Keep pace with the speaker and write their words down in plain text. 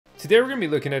Today we're going to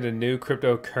be looking at a new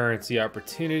cryptocurrency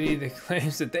opportunity that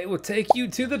claims that they will take you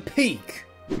to the peak.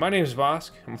 My name is Vosk.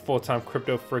 I'm a full-time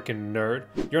crypto freaking nerd.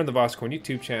 You're on the VoskCoin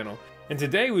YouTube channel. And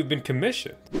today we've been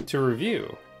commissioned to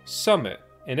review Summit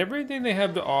and everything they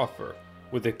have to offer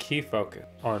with a key focus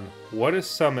on what is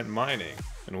Summit mining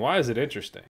and why is it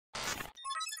interesting.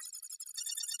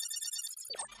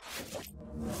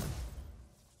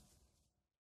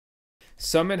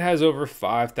 Summit has over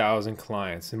 5,000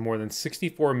 clients and more than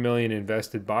 64 million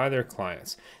invested by their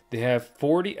clients. They have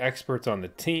 40 experts on the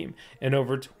team and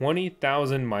over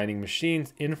 20,000 mining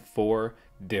machines in 4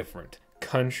 different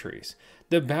countries.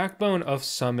 The backbone of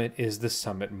Summit is the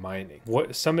Summit mining.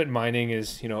 What Summit mining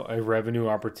is, a revenue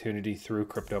opportunity through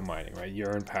crypto mining, right? You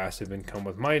earn passive income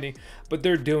with mining, but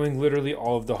they're doing literally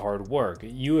all of the hard work.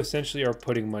 You essentially are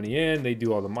putting money in, they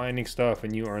do all the mining stuff,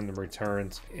 and you earn the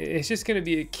returns. It's just going to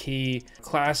be a key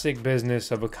classic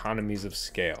business of economies of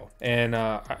scale. And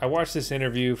I watched this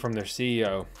interview from their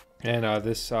CEO, and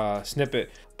this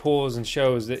snippet pulls and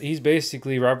shows that he's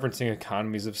basically referencing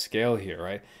economies of scale here,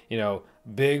 right?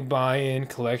 Big buy-in,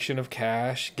 collection of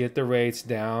cash, get the rates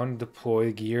down,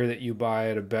 deploy gear that you buy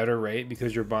at a better rate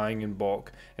because you're buying in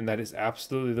bulk. And that is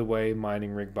absolutely the way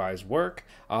mining rig buys work.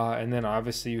 And then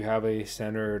obviously you have a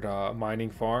centered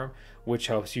mining farm, which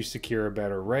helps you secure a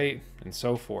better rate and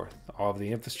so forth. All of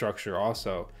the infrastructure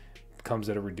also comes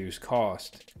at a reduced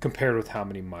cost compared with how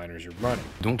many miners you're running.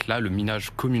 Donc là, le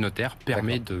minage communautaire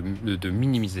permet de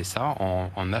minimiser ça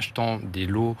en achetant des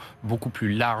lots beaucoup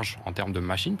plus larges en termes de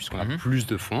machines, puisqu'on a plus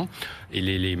de fonds, et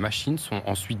les machines sont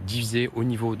ensuite divisées au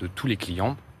niveau de tous les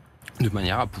clients, de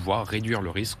manière à pouvoir réduire le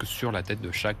risque sur la tête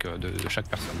de chaque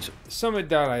personne.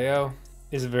 Summit.io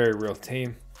is a very real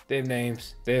team. They have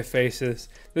names, they have faces.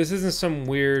 This isn't some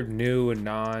weird new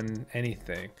anon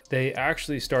anything. They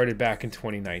actually started back in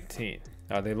 2019.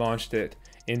 They launched it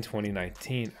in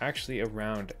 2019, actually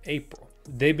around April.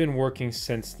 They've been working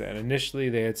since then. Initially,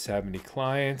 they had 70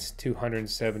 clients,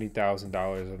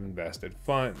 $270,000 of invested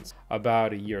funds.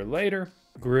 About a year later,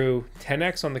 grew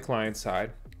 10x on the client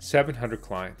side, 700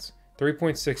 clients,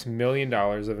 $3.6 million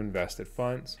of invested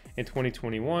funds. In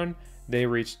 2021, they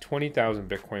reached 20,000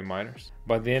 Bitcoin miners.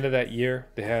 By the end of that year,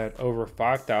 they had over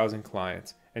 5,000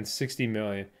 clients and 60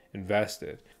 million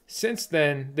invested. Since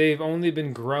then, they've only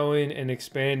been growing and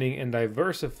expanding and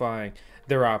diversifying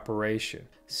their operation.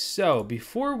 So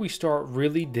before we start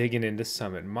really digging into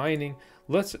Summit mining,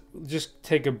 let's just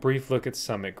take a brief look at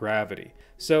Summit Gravity.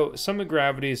 So Summit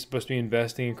Gravity is supposed to be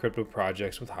investing in crypto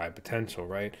projects with high potential,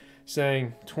 right?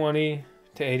 Saying 20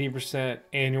 to 80%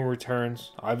 annual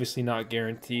returns, obviously not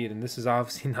guaranteed, and this is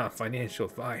obviously not financial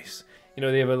advice.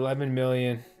 They have 11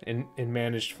 million in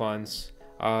managed funds.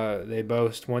 They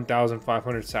boast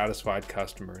 1,500 satisfied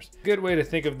customers. A good way to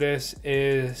think of this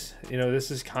is,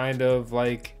 this is kind of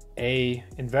like a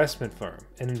investment firm,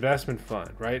 an investment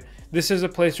fund, right? This is a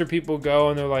place where people go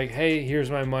and they're like, hey,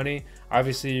 here's my money.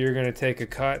 Obviously you're going to take a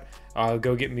cut.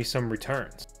 Go get me some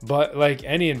returns. But like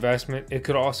any investment, it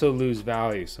could also lose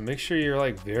value. So make sure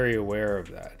you're very aware of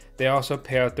that. They also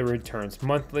pay out the returns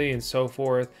monthly and so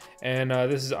forth. And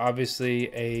this is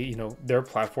obviously their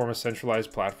platform, a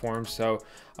centralized platform. So,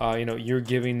 you're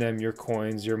giving them your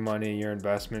coins, your money, your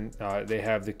investment. They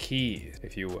have the keys,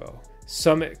 if you will.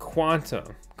 Summit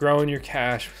Quantum, growing your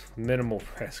cash with minimal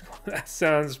risk. That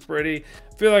sounds pretty.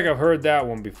 I feel like I've heard that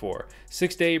one before.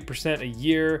 6 to 8% a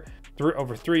year,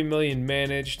 over 3 million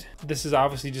managed. This is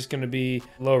obviously just going to be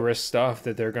low risk stuff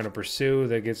that they're going to pursue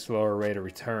that gets lower rate of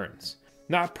returns.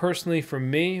 Not personally for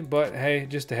me, but hey,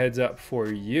 just a heads up for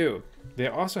you. They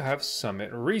also have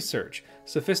Summit Research,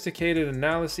 sophisticated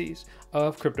analyses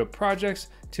of crypto projects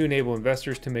to enable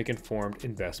investors to make informed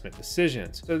investment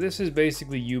decisions. So this is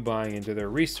basically you buying into their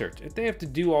research. If they have to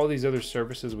do all these other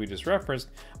services we just referenced,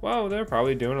 well, they're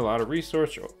probably doing a lot of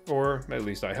research, or at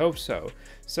least I hope so.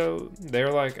 So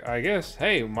they're like, I guess,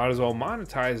 hey, might as well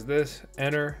monetize this.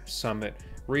 Enter Summit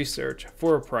Research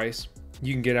for a price.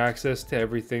 You can get access to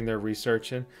everything they're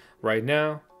researching right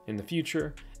now, in the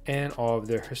future, and all of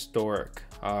their historic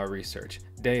research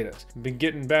data. Been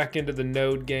getting back into the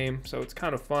node game, so it's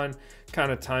kind of fun,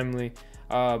 kind of timely.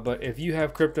 But if you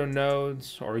have crypto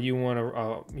nodes or you want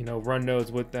to run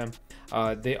nodes with them,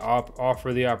 they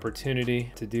offer the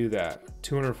opportunity to do that.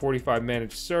 245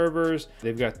 managed servers.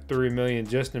 They've got 3 million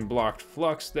just in blocked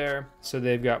flux there. So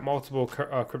they've got multiple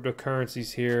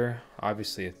cryptocurrencies here.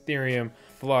 Obviously Ethereum,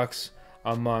 Flux,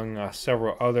 among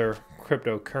several other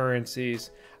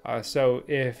cryptocurrencies. So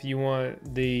if you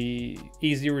want the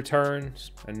easy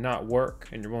returns and not work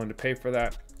and you're willing to pay for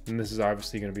that, And this is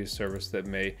obviously going to be a service that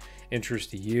may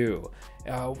interest you.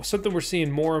 Something we're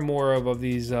seeing more and more of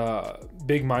these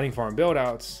big mining farm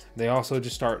build-outs, they also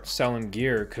just start selling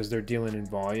gear because they're dealing in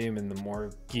volume, and the more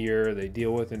gear they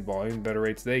deal with in volume, the better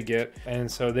rates they get. And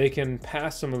so they can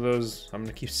pass some of those, I'm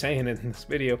going to keep saying it in this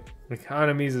video,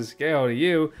 economies of scale to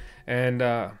you, and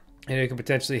it can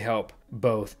potentially help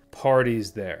both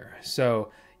parties there.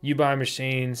 So you buy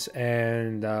machines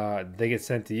and they get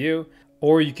sent to you,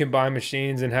 or you can buy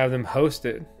machines and have them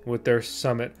hosted with their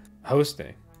Summit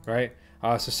hosting, right?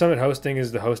 So Summit hosting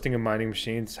is the hosting of mining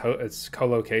machines. It's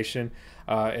co-location.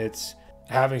 It's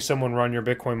having someone run your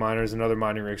Bitcoin miners and other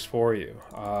mining rigs for you.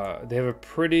 They have a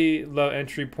pretty low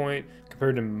entry point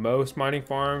compared to most mining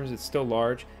farms. It's still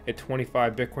large at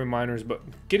 25 Bitcoin miners, but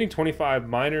getting 25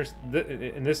 miners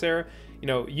in this era, you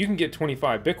know, you can get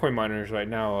 25 Bitcoin miners right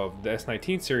now of the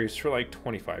S19 series for like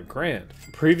 25 grand.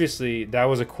 Previously, that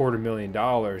was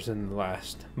 $250,000 in the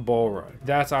last bull run.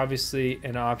 That's obviously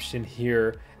an option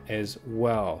here as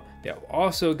well. They've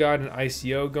also got an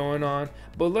ICO going on,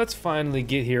 but let's finally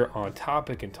get here on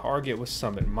topic and target with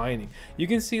Summit Mining. You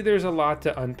can see there's a lot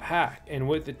to unpack, and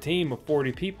with the team of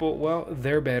 40 people, well,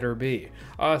 there better be.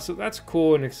 So that's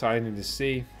cool and exciting to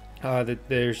see that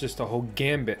there's just a whole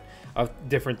gambit of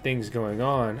different things going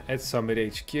on at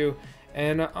Summit HQ.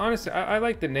 And honestly, I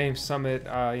like the name Summit.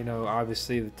 You know,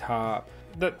 obviously the top.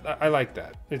 I like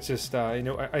that. It's just you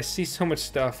know, I see so much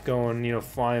stuff going, you know,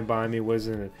 flying by me,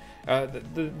 whizzing.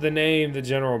 The name, the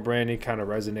general branding kind of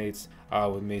resonates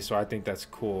with me, so I think that's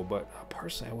cool. But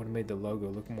personally, I would have made the logo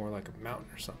look more like a mountain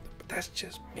or something. But that's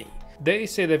just me. They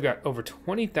say they've got over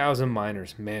 20,000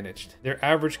 miners managed. Their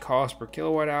average cost per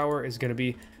kilowatt hour is going to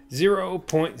be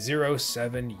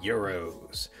 0.07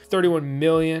 euros. 31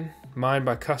 million mined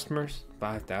by customers,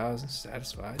 5,000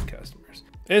 satisfied customers.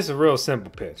 It's a real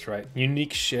simple pitch, right?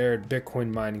 Unique shared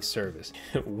Bitcoin mining service.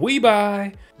 We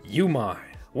buy, you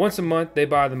mine. Once a month, they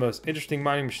buy the most interesting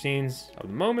mining machines of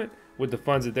the moment with the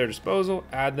funds at their disposal,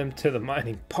 add them to the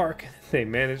mining park they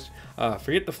manage.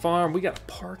 Forget the farm, we got a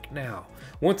park now.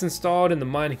 Once installed in the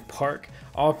mining park,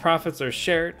 all profits are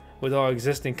shared with all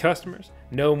existing customers.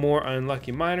 No more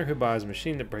unlucky miner who buys a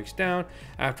machine that breaks down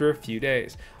after a few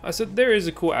days. So there is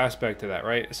a cool aspect to that,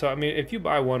 right? So I mean, if you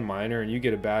buy one miner and you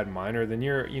get a bad miner, then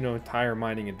your entire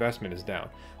mining investment is down.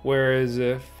 Whereas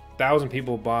if 1,000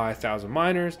 people buy 1,000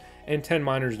 miners and 10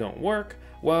 miners don't work,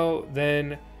 well,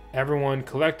 then everyone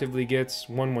collectively gets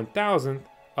 1/1000th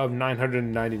of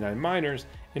 999 miners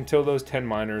until those 10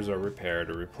 miners are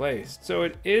repaired or replaced. So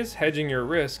it is hedging your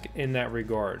risk in that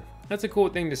regard. That's a cool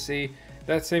thing to see.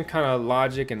 That same kind of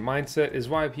logic and mindset is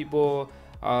why people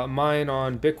mine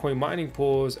on Bitcoin mining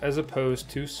pools as opposed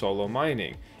to solo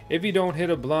mining. If you don't hit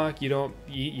a block, you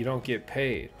don't get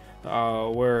paid.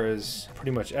 Whereas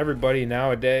pretty much everybody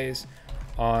nowadays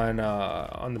on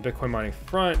the Bitcoin mining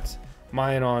front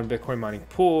mine on Bitcoin mining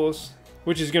pools,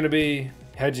 which is going to be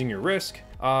hedging your risk,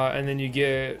 and then you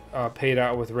get paid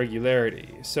out with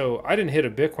regularity. So I didn't hit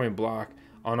a Bitcoin block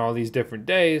on all these different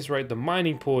days, right? The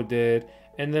mining pool did,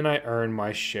 and then I earned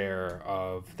my share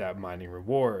of that mining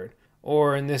reward.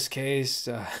 Or in this case,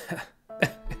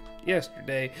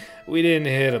 yesterday, we didn't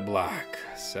hit a block,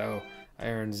 so I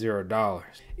earned $0.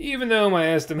 Even though my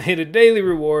estimated daily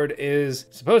reward is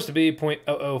supposed to be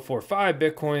 0.0045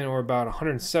 Bitcoin, or about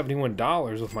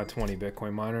 $171 with my 20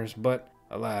 Bitcoin miners, but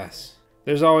alas,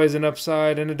 there's always an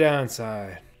upside and a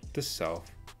downside to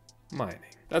self-mining.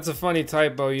 That's a funny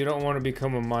typo. You don't want to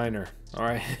become a miner, all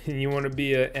right? You want to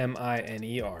be a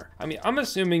miner. I mean, I'm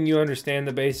assuming you understand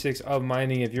the basics of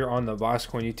mining if you're on the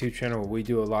Bosscoin YouTube channel, where we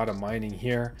do a lot of mining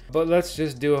here. But let's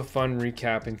just do a fun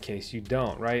recap in case you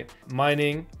don't, right?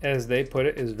 Mining, as they put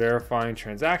it, is verifying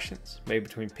transactions made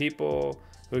between people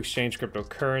who exchange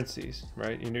cryptocurrencies,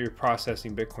 right? You know, you're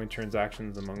processing Bitcoin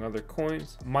transactions among other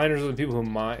coins. Miners are the people who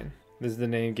mine. This is the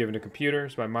name given to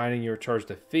computers. By mining, you're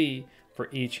charged a fee for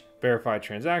each verified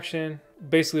transaction.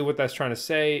 Basically what that's trying to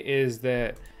say is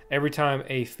that every time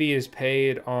a fee is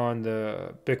paid on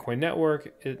the Bitcoin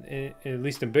network, at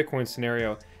least in Bitcoin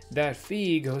scenario, that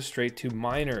fee goes straight to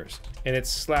miners, and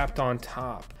it's slapped on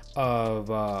top of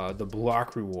the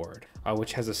block reward,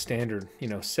 which has a standard,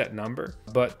 set number.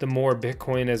 But the more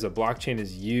Bitcoin as a blockchain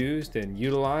is used and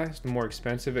utilized, the more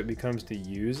expensive it becomes to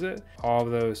use it. All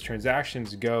of those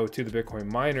transactions go to the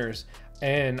Bitcoin miners,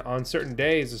 and on certain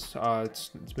days, it's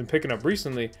been picking up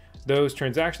recently, those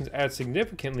transactions add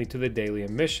significantly to the daily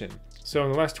emission. So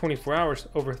in the last 24 hours,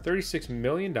 over $36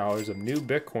 million of new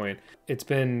Bitcoin, it's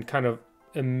been kind of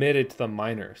emitted to the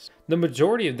miners. The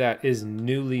majority of that is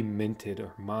newly minted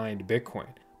or mined Bitcoin,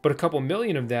 but a couple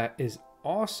million of that is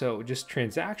also just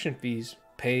transaction fees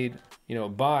paid,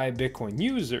 by Bitcoin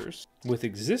users with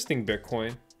existing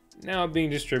Bitcoin now being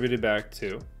distributed back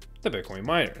to the Bitcoin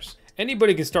miners.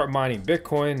 Anybody can start mining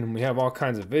Bitcoin, and we have all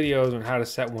kinds of videos on how to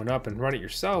set one up and run it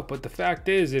yourself. But the fact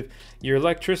is, if your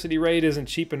electricity rate isn't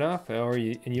cheap enough, and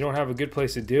you don't have a good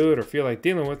place to do it or feel like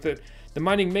dealing with it, the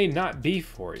mining may not be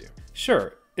for you.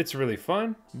 Sure, it's really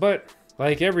fun, but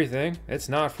like everything, it's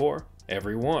not for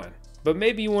everyone. But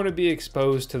maybe you want to be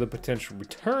exposed to the potential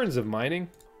returns of mining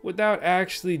without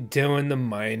actually doing the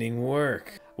mining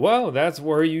work. Well, that's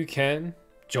where you can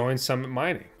join Summit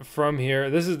Mining. From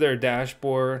here, this is their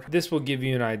dashboard. This will give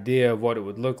you an idea of what it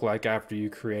would look like after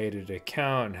you created an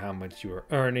account and how much you are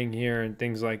earning here and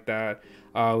things like that.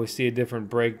 We see a different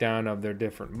breakdown of their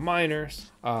different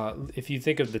miners. If you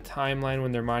think of the timeline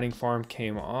when their mining farm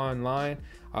came online,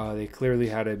 they clearly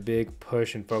had a big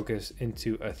push and focus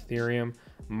into Ethereum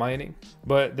mining,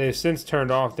 but they've since turned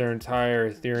off their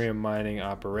entire Ethereum mining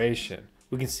operation.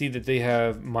 We can see that they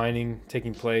have mining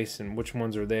taking place and which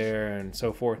ones are there and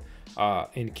so forth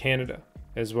in Canada,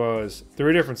 as well as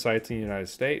 3 different sites in the United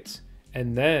States.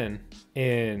 And then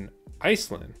in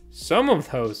Iceland, some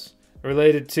of those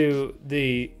related to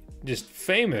the just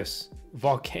famous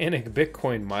volcanic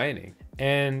Bitcoin mining.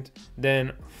 And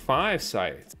then 5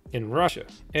 sites in Russia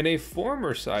and a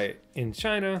former site in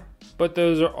China, but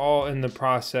those are all in the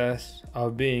process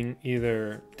of being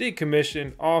either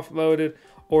decommissioned, offloaded,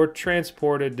 or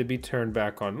transported to be turned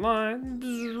back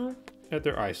online at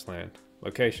their Iceland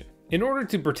location. In order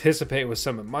to participate with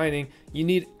Summit Mining, you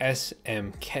need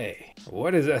SMK.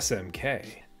 What is SMK?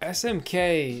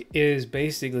 SMK is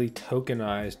basically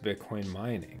tokenized Bitcoin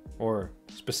mining, or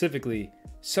specifically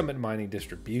Summit Mining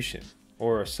Distribution,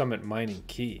 or a Summit Mining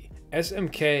Key.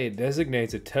 SMK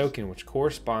designates a token which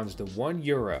corresponds to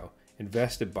 €1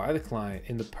 invested by the client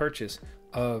in the purchase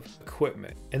of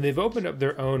equipment, and they've opened up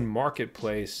their own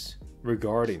marketplace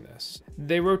regarding this.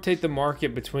 They rotate the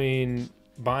market between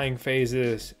buying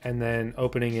phases and then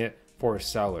opening it for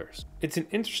sellers. It's an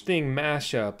interesting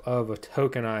mashup of a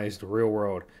tokenized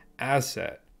real-world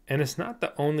asset, and it's not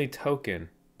the only token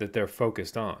that they're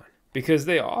focused on, because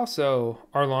they also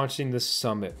are launching the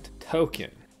Summit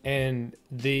token, and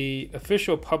the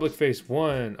official public phase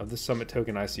 1 of the Summit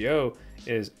token ICO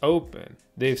is open.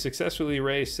 They've successfully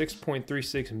raised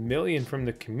 6.36 million from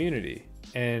the community,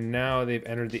 and now they've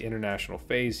entered the international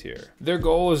phase here. Their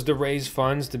goal is to raise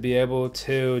funds to be able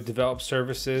to develop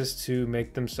services to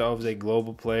make themselves a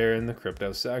global player in the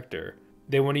crypto sector.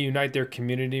 They want to unite their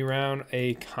community around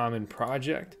a common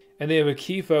project, and they have a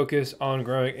key focus on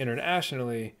growing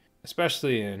internationally,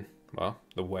 especially in, well,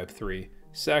 the Web3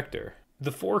 sector.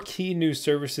 The 4 key new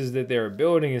services that they're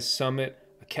building is Summit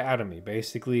Academy,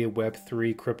 basically a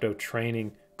Web3 crypto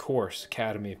training course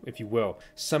academy, if you will.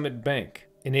 Summit Bank,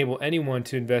 enable anyone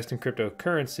to invest in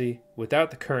cryptocurrency without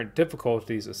the current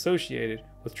difficulties associated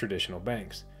with traditional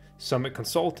banks. Summit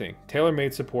Consulting,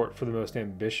 tailor-made support for the most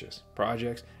ambitious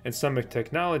projects. And Summit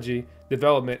Technology,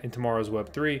 development in tomorrow's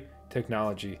Web3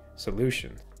 technology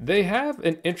solutions. They have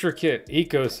an intricate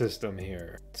ecosystem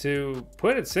here. To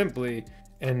put it simply,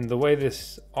 and the way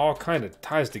this all kind of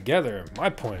ties together, in my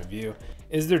point of view,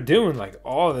 is they're doing like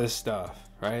all this stuff,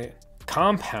 right?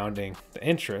 Compounding the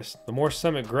interest. The more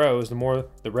Summit grows, the more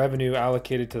the revenue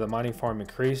allocated to the mining farm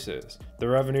increases. The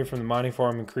revenue from the mining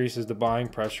farm increases the buying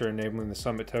pressure, enabling the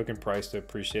Summit token price to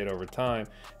appreciate over time.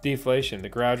 Deflation, the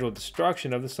gradual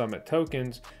destruction of the Summit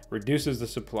tokens reduces the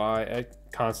supply at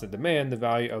constant demand. The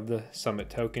value of the Summit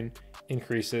token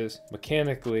increases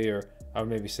mechanically, or I would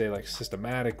maybe say like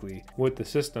systematically, with the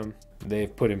system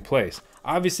they've put in place.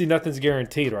 Obviously nothing's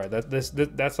guaranteed, right?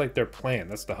 That's like their plan.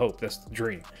 That's the hope. That's the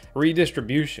dream.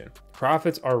 Redistribution.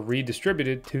 Profits are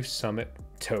redistributed to Summit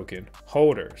token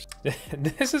holders.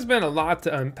 This has been a lot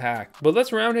to unpack, but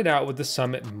let's round it out with the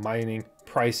Summit mining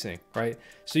pricing, right?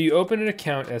 So you open an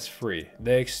account as free.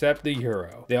 They accept the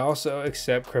euro. They also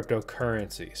accept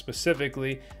cryptocurrency,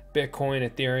 specifically Bitcoin,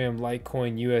 Ethereum,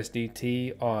 Litecoin,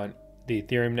 USDT on the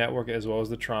Ethereum network, as well as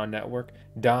the Tron network,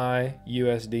 DAI,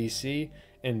 USDC,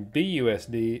 and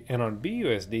BUSD. And on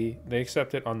BUSD, they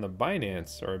accept it on the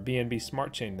Binance or BNB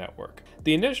Smart Chain network.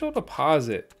 The initial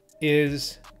deposit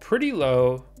is pretty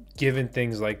low given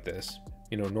things like this.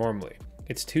 Normally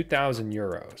it's 2,000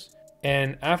 euros.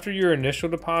 And after your initial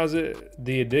deposit,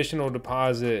 the additional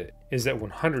deposit is at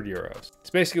 100 euros. It's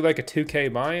basically like a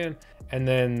 2K buy-in, and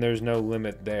then there's no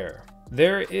limit there.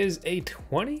 There is a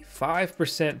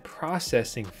 25%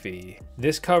 processing fee.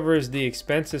 This covers the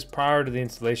expenses prior to the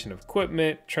installation of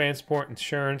equipment, transport,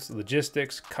 insurance,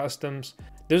 logistics, customs.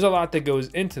 There's a lot that goes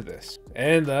into this,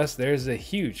 and thus there's a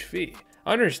huge fee.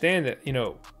 Understand that,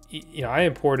 I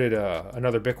imported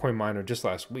another Bitcoin miner just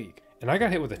last week, and I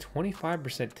got hit with a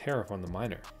 25% tariff on the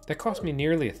miner. That cost me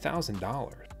nearly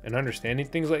 $1,000. And understanding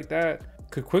things like that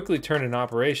could quickly turn an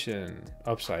operation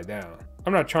upside down.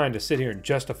 I'm not trying to sit here and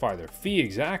justify their fee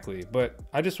exactly, but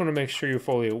I just want to make sure you're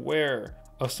fully aware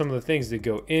of some of the things that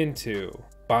go into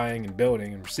buying and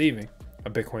building and receiving a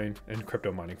Bitcoin and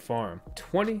crypto mining farm.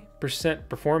 20%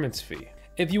 performance fee.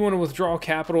 If you want to withdraw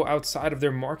capital outside of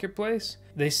their marketplace,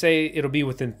 they say it'll be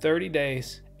within 30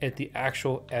 days at the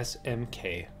actual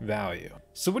SMK value.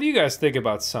 So what do you guys think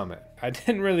about Summit? I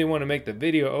didn't really want to make the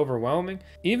video overwhelming.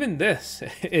 Even this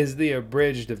is the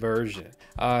abridged version.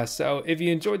 So if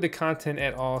you enjoyed the content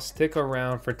at all, stick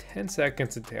around for 10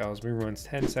 seconds of Tails. We run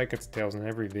 10 seconds of Tails in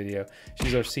every video.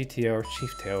 She's our CTO, our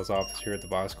Chief Tails Officer here at the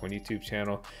Voscoin YouTube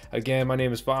channel. Again, my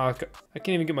name is Vosk. I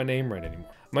can't even get my name right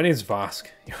anymore. My name is Vosk.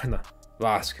 You're on the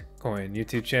Voscoin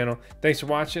YouTube channel. Thanks for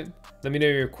watching. Let me know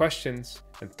your questions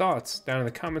and thoughts down in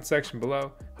the comment section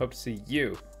below. Hope to see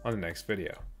you on the next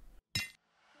video.